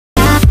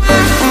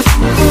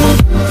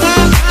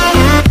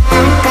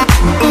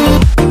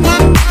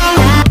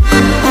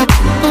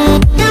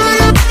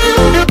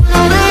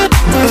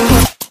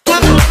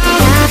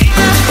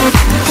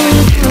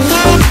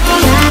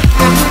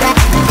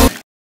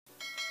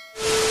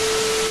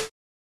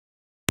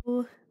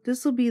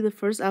this will be the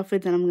first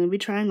outfit that I'm going to be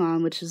trying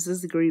on, which is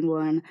this green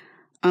one.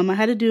 I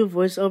had to do a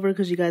voiceover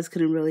because you guys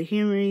couldn't really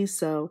hear me,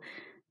 so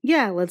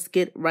yeah, let's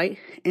get right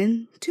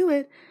into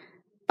it.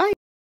 Bye!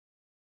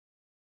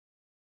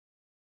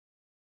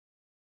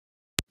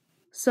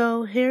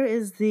 So here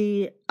is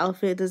the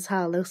outfit. This is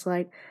how it looks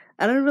like.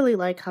 I don't really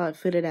like how it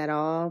fitted at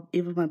all.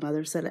 Even my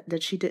mother said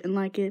that she didn't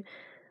like it.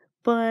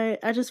 But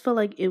I just felt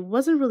like it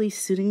wasn't really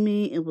suiting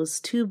me. It was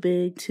too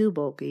big, too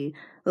bulky.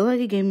 It looked like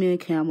it gave me a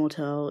camel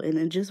toe, and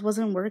it just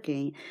wasn't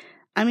working.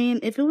 I mean,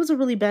 if it was a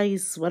really baggy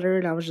sweater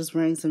and I was just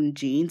wearing some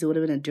jeans, it would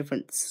have been a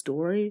different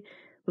story.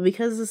 But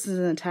because this is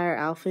an entire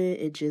outfit,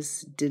 it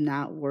just did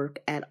not work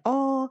at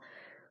all.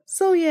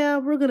 So yeah,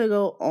 we're gonna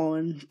go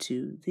on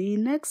to the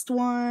next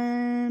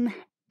one.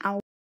 Ow.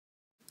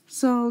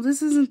 So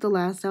this isn't the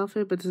last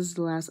outfit, but this is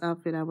the last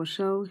outfit I will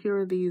show. Here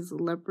are these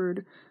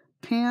leopard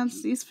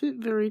pants. These fit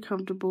very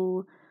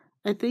comfortable.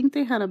 I think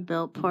they had a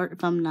belt part,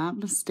 if I'm not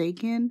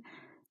mistaken.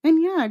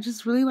 And yeah, I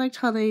just really liked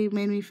how they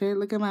made me fit.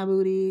 Look at my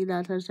booty.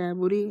 Not touch that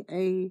booty.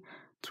 A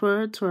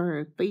twerk,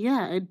 twerk. But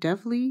yeah, it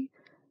definitely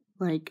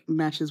like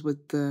matches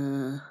with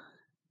the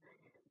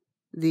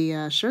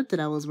shirt that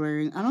I was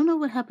wearing. I don't know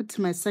what happened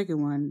to my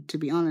second one, to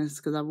be honest,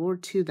 because I wore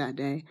two that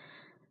day.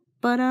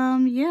 But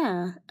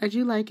yeah, I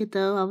do like it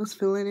though. I was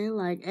feeling it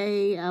like,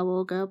 hey, I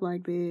woke up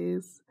like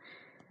this.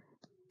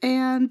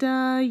 And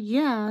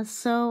yeah,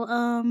 so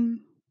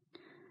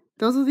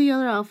those are the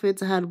other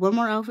outfits. I had one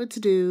more outfit to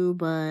do,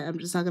 but I'm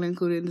just not gonna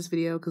include it in this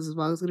video because this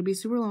vlog is gonna be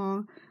super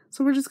long.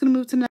 So we're just gonna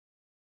move to next.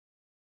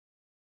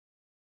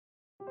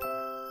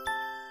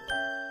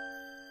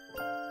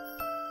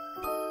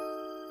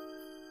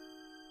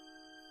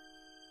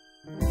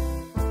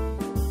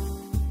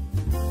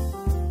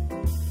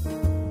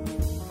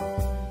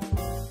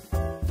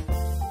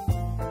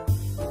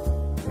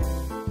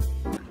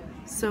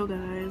 So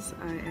guys,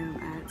 I am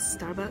at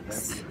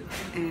Starbucks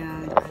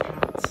and I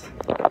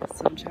got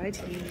some chai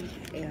tea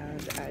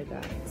and I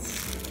got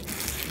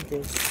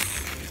this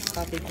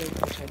coffee cake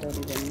which I don't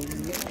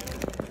even need.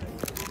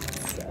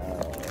 So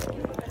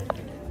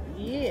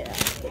yeah.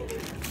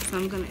 So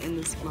I'm gonna end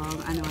this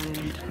vlog. I know I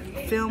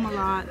didn't film a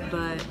lot,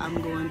 but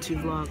I'm going to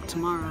vlog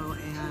tomorrow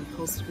and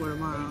post for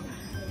tomorrow.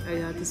 I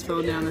got this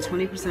phone down to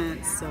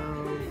 20%, so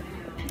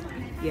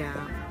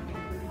yeah.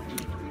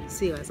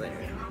 See you guys later.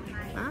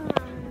 Bye.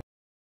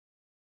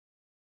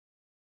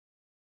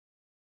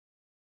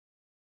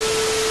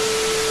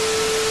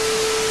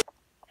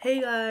 Hey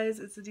guys,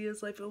 it's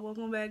Adia's Life and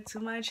welcome back to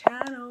my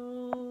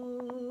channel.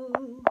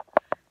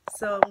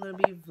 So I'm gonna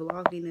be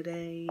vlogging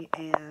today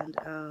and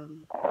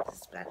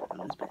this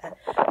background is bad.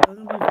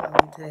 I'm gonna be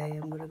vlogging today.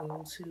 I'm gonna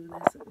go to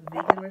this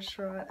vegan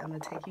restaurant. I'm gonna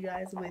take you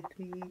guys with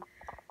me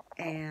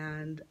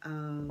and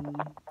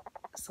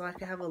so I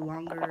can have a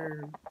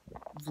longer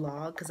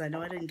vlog because I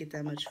know I didn't get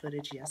that much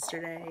footage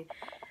yesterday.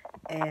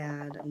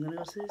 And I'm gonna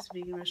go to this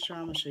vegan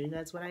restaurant. I'm gonna show you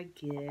guys what I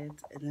get,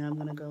 and then I'm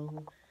gonna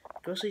go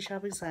grocery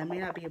shopping, so I may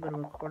not be able to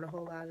record a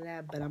whole lot of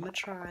that, but I'm gonna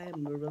try.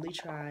 I'm gonna really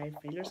try,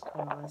 fingers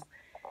crossed.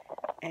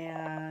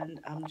 And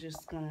I'm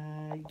just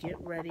gonna get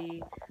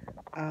ready.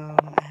 I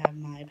have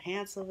my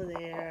pants over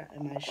there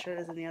and my shirt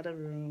is in the other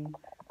room.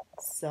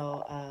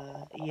 So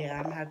yeah,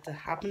 I'm gonna have to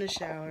hop in the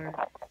shower,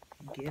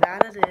 get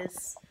out of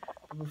this.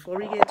 But before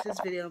we get into this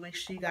video, make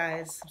sure you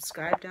guys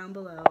subscribe down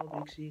below.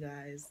 Make sure you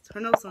guys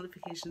turn those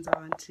notifications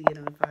on to get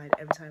notified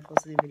every time I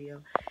post a new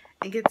video.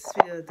 And get this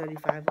video to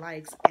 35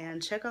 likes.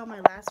 And check out my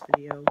last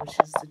video, which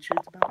is the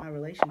truth about my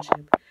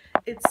relationship.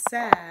 It's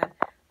sad,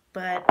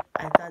 but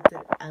I thought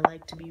that I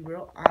like to be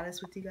real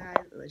honest with you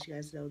guys. Let you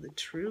guys know the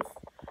truth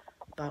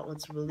about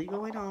what's really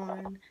going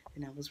on.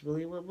 And that was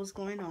really what was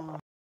going on.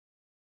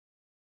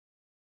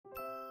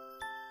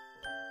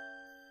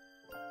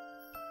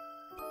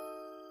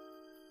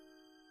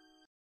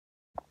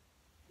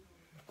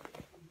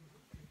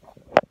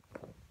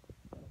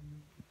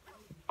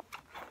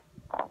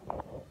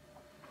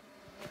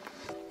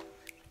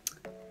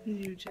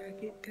 New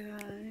jacket,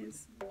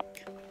 guys.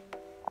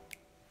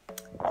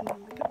 And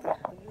look at the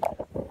hood.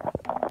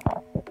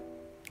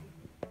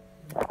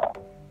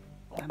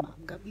 My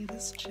mom got me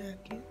this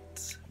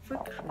jacket for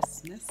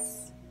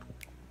Christmas.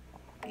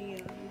 And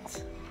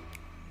it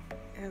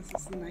has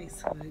this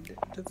nice hood.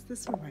 Does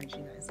this remind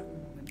you guys of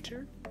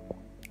winter?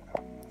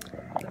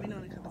 Let me know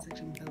in the comment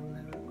section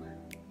below.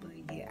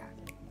 But yeah,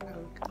 I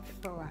look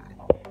fly.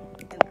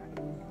 And I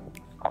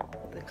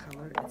love the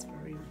color. It's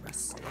very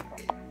rustic.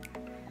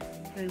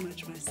 Very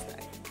much my style.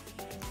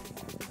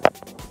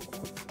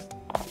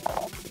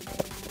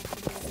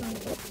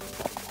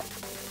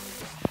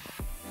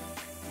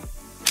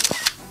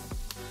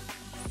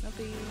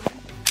 Nothing.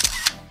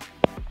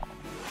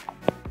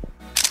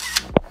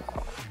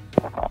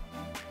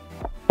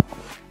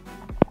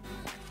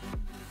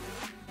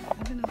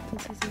 I don't know if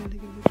this is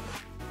anything good.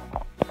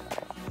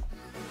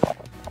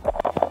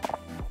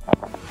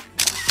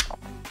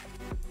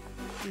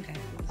 Okay,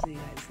 we'll see you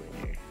guys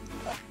later.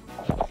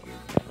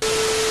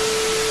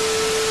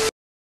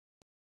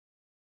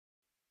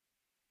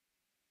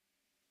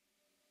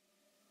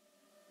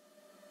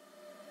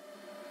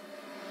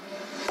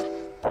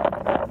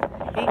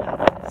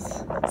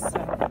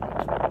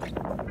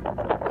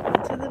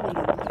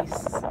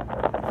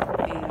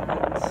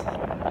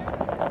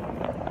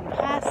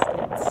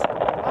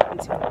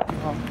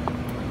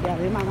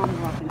 I'm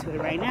gonna walk into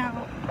it right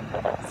now.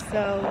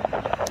 So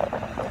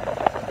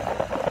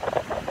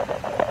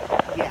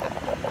yeah,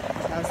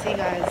 so I'll see you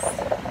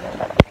guys.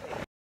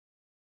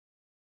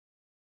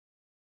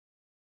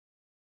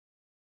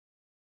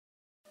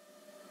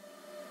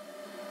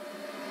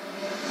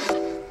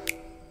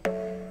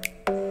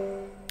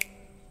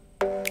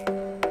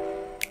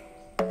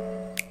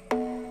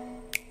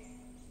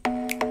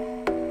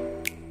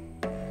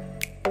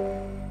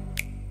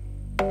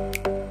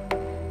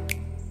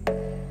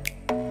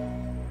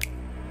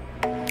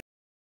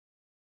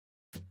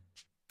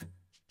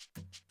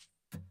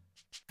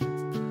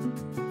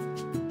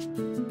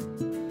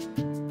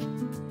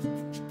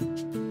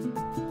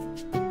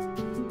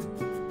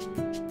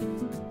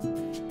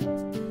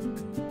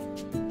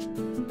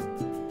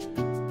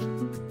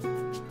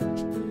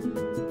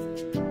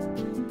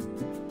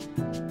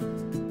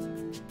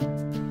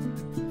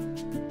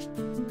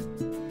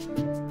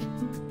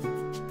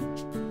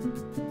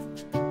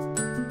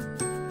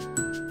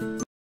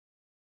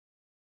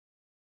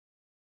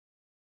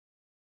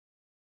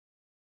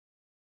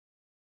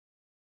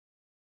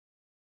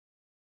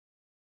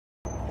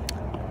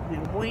 No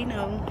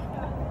bueno.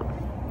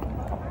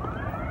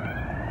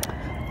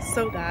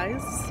 So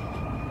guys,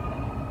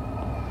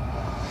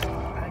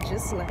 I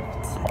just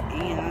left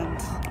and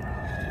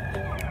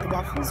the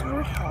waffles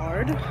were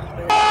hard,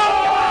 but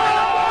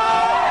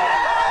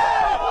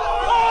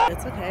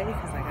it's okay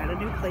because I got a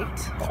new plate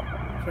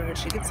for a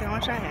chicken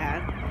sandwich I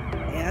had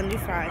and new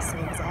fries, so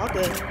it's all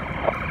good.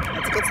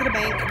 Let's go to the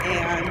bank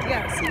and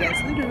yeah, see you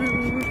guys later.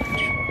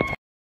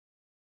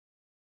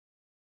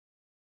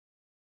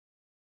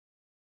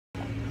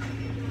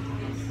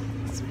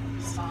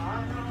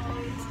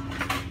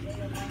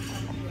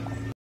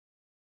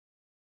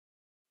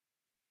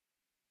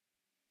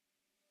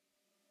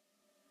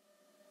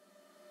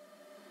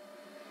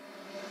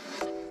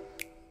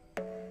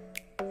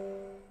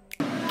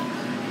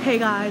 Hey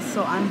guys,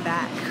 so I'm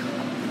back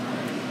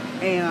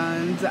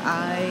and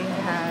I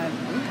had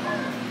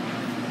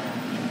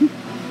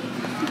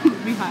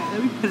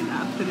let me put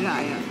it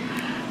high.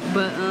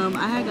 But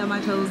I had got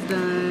my toes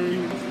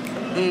done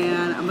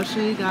and I'm gonna show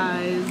you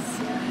guys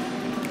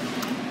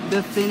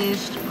the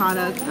finished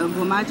product of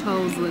what my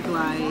toes look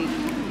like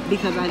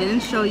because I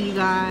didn't show you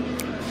guys.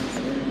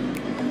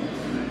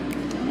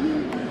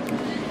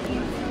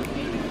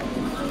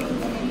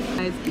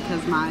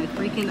 Because my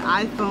freaking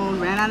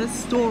iPhone ran out of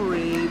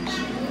storage,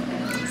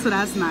 so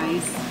that's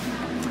nice.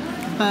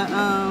 But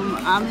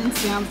I'm in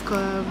Sam's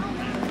Club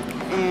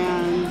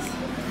and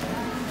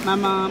my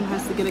mom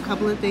has to get a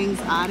couple of things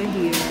out of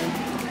here,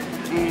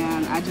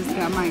 and I just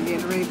got my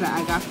Gatorade that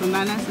I got from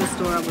that Nestle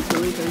store. I was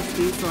really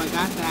thirsty, so I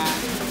got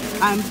that.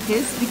 I'm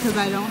pissed because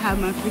I don't have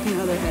my freaking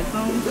other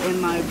headphones and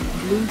my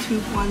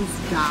Bluetooth ones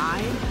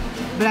died,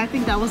 but I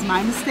think that was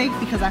my mistake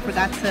because I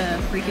forgot to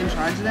freaking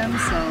charge them,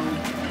 so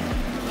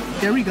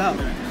there we go.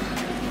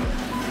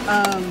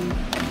 I'm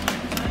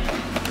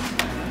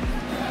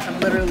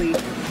literally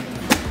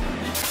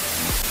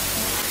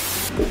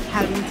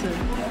having to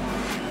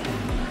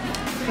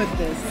put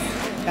this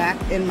back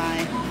in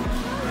my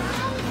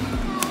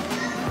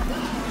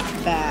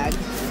bag.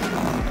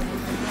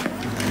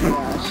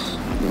 Gosh.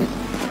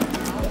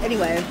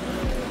 Anyway,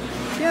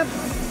 yep.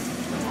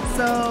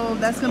 So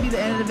that's gonna be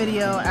the end of the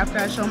video after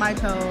I show my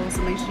toes.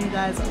 So make sure you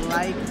guys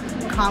like,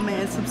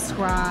 comment, and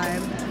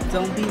subscribe.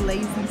 Don't be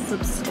lazy,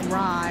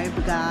 subscribe,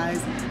 guys.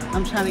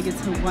 I'm trying to get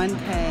to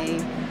 1K.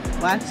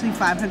 Well, actually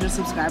 500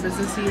 subscribers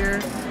this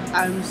year.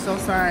 I'm so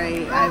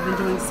sorry. I've been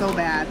doing so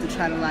bad to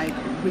try to like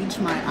reach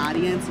my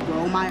audience,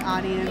 grow my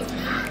audience.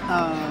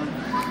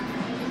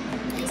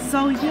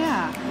 So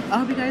yeah, I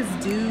hope you guys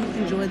do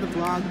enjoy the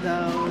vlog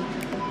though.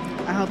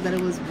 I hope that it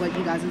was what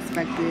you guys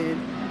expected.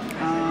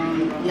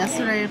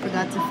 Yesterday I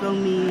forgot to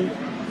film me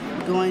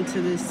going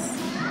to this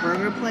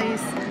burger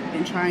place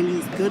and trying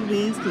these good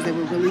wings because they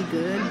were really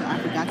good, but I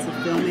forgot to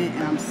film it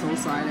and I'm so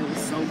sorry. It was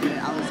so good.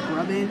 I was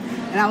grubbing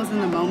and I was in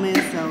the moment,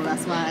 so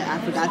that's why I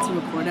forgot to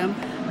record them.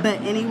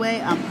 But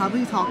anyway, I'm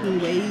probably talking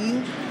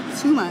way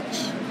too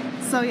much,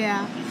 so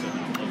yeah,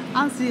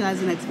 I'll see you guys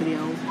in the next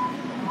video.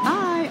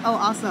 Bye. Oh,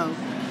 also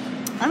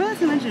I forgot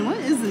to mention, what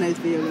is the next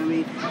video gonna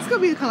be? It's gonna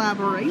be a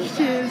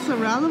collaboration, so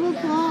round of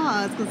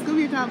applause, because it's gonna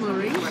be a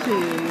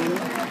collaboration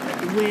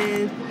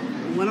with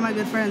one of my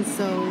good friends.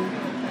 So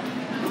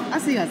I'll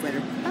see you guys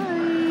later. Bye.